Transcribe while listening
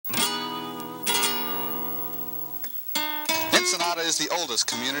Ensenada is the oldest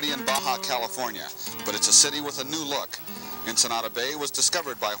community in Baja California, but it's a city with a new look. Ensenada Bay was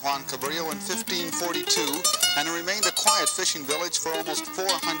discovered by Juan Cabrillo in 1542, and it remained a quiet fishing village for almost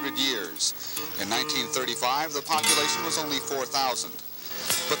 400 years. In 1935, the population was only 4,000.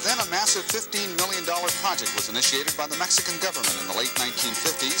 But then a massive $15 million project was initiated by the Mexican government in the late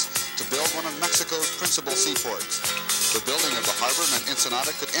 1950s to build one of Mexico's principal seaports. The building of the harbor meant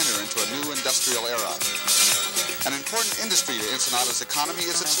Ensenada could enter into a new industrial era. An important industry to Ensenada's economy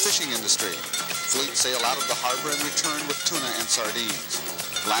is its fishing industry. Fleets sail out of the harbor and return with tuna and sardines.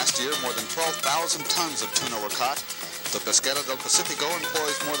 Last year, more than 12,000 tons of tuna were caught. The Pesquera del Pacifico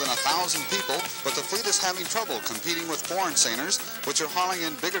employs more than 1,000 people, but the fleet is having trouble competing with foreign seiners, which are hauling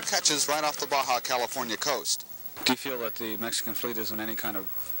in bigger catches right off the Baja California coast. Do you feel that the Mexican fleet is in any kind of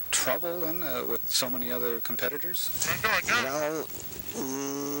trouble then, with so many other competitors? Well,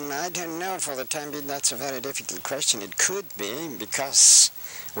 I don't know. For the time being, that's a very difficult question. It could be, because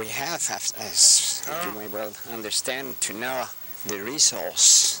we have, as you may well understand, to know the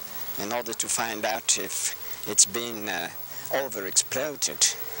resource in order to find out if it's been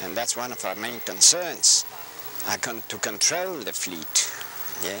overexploited, and that's one of our main concerns, to control the fleet,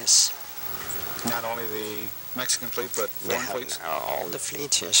 yes. Not only the Mexican fleet, but foreign fleets? All the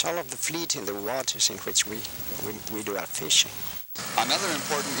fleets, yes, all of the fleet in the waters in which we do our fishing. Another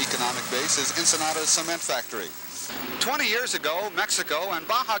important economic base is Ensenada's cement factory. 20 years ago, Mexico, and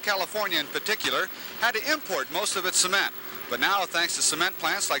Baja California in particular, had to import most of its cement. But now, thanks to cement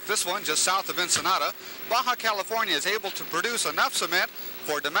plants like this one just south of Ensenada, Baja California is able to produce enough cement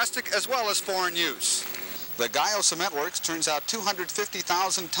for domestic as well as foreign use. The Gallo Cement Works turns out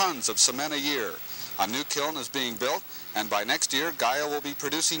 250,000 tons of cement a year. A new kiln is being built, and by next year, Gallo will be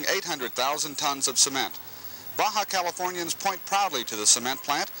producing 800,000 tons of cement. Baja Californians point proudly to the cement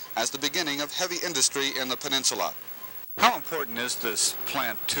plant as the beginning of heavy industry in the peninsula. How important is this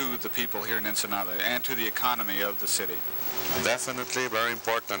plant to the people here in Ensenada and to the economy of the city? Definitely very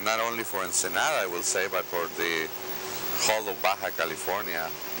important, not only for Ensenada, I will say, but for the whole of Baja California,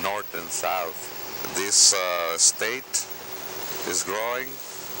 north and south. This state is growing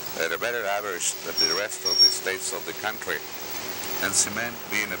at a better average than the rest of the states of the country. And cement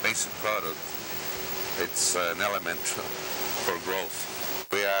being a basic product, it's an element for growth.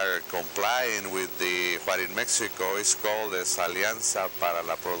 We are complying with what in Mexico is called the Alianza para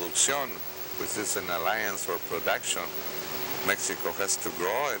la Producción, which is an alliance for production. Mexico has to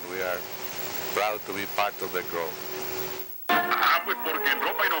grow, and we are proud to be part of the growth.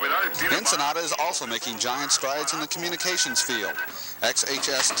 Ensenada is also making giant strides in the communications field.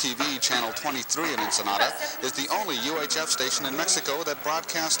 XHS-TV Channel 23 in Ensenada is the only UHF station in Mexico that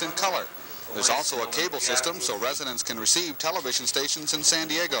broadcasts in color. There's also a cable system so residents can receive television stations in San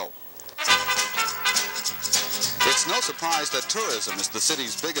Diego. It's no surprise that tourism is the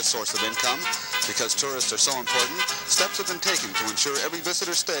city's biggest source of income. Because tourists are so important, steps have been taken to ensure every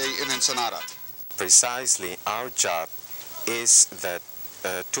visitor stay in Ensenada. Precisely, our job is that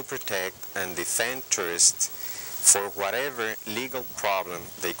to protect and defend tourists for whatever legal problem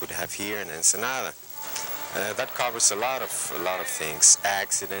they could have here in Ensenada. That covers a lot of things: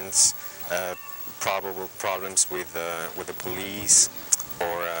 accidents, probable problems with the police,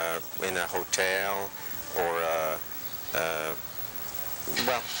 or in a hotel, or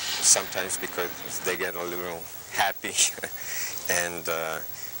well, sometimes because they get a little happy and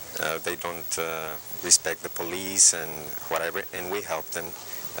they don't respect the police and whatever, and we help them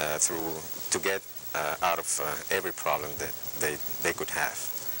to get out of every problem that they could have.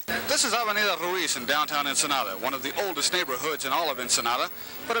 This is Avenida Ruiz in downtown Ensenada, one of the oldest neighborhoods in all of Ensenada,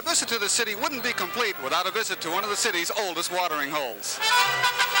 but a visit to the city wouldn't be complete without a visit to one of the city's oldest watering holes.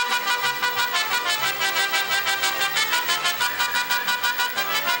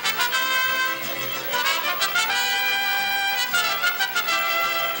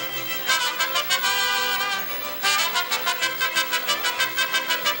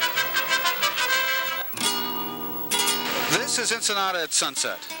 This is Ensenada at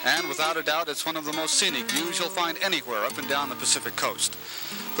sunset, and without a doubt it's one of the most scenic views you'll find anywhere up and down the Pacific coast.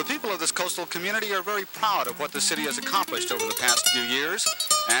 The people of this coastal community are very proud of what the city has accomplished over the past few years,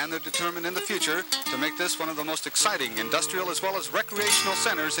 and they're determined in the future to make this one of the most exciting industrial as well as recreational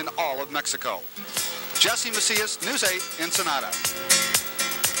centers in all of Mexico. Jesse Macias, News 8, Ensenada.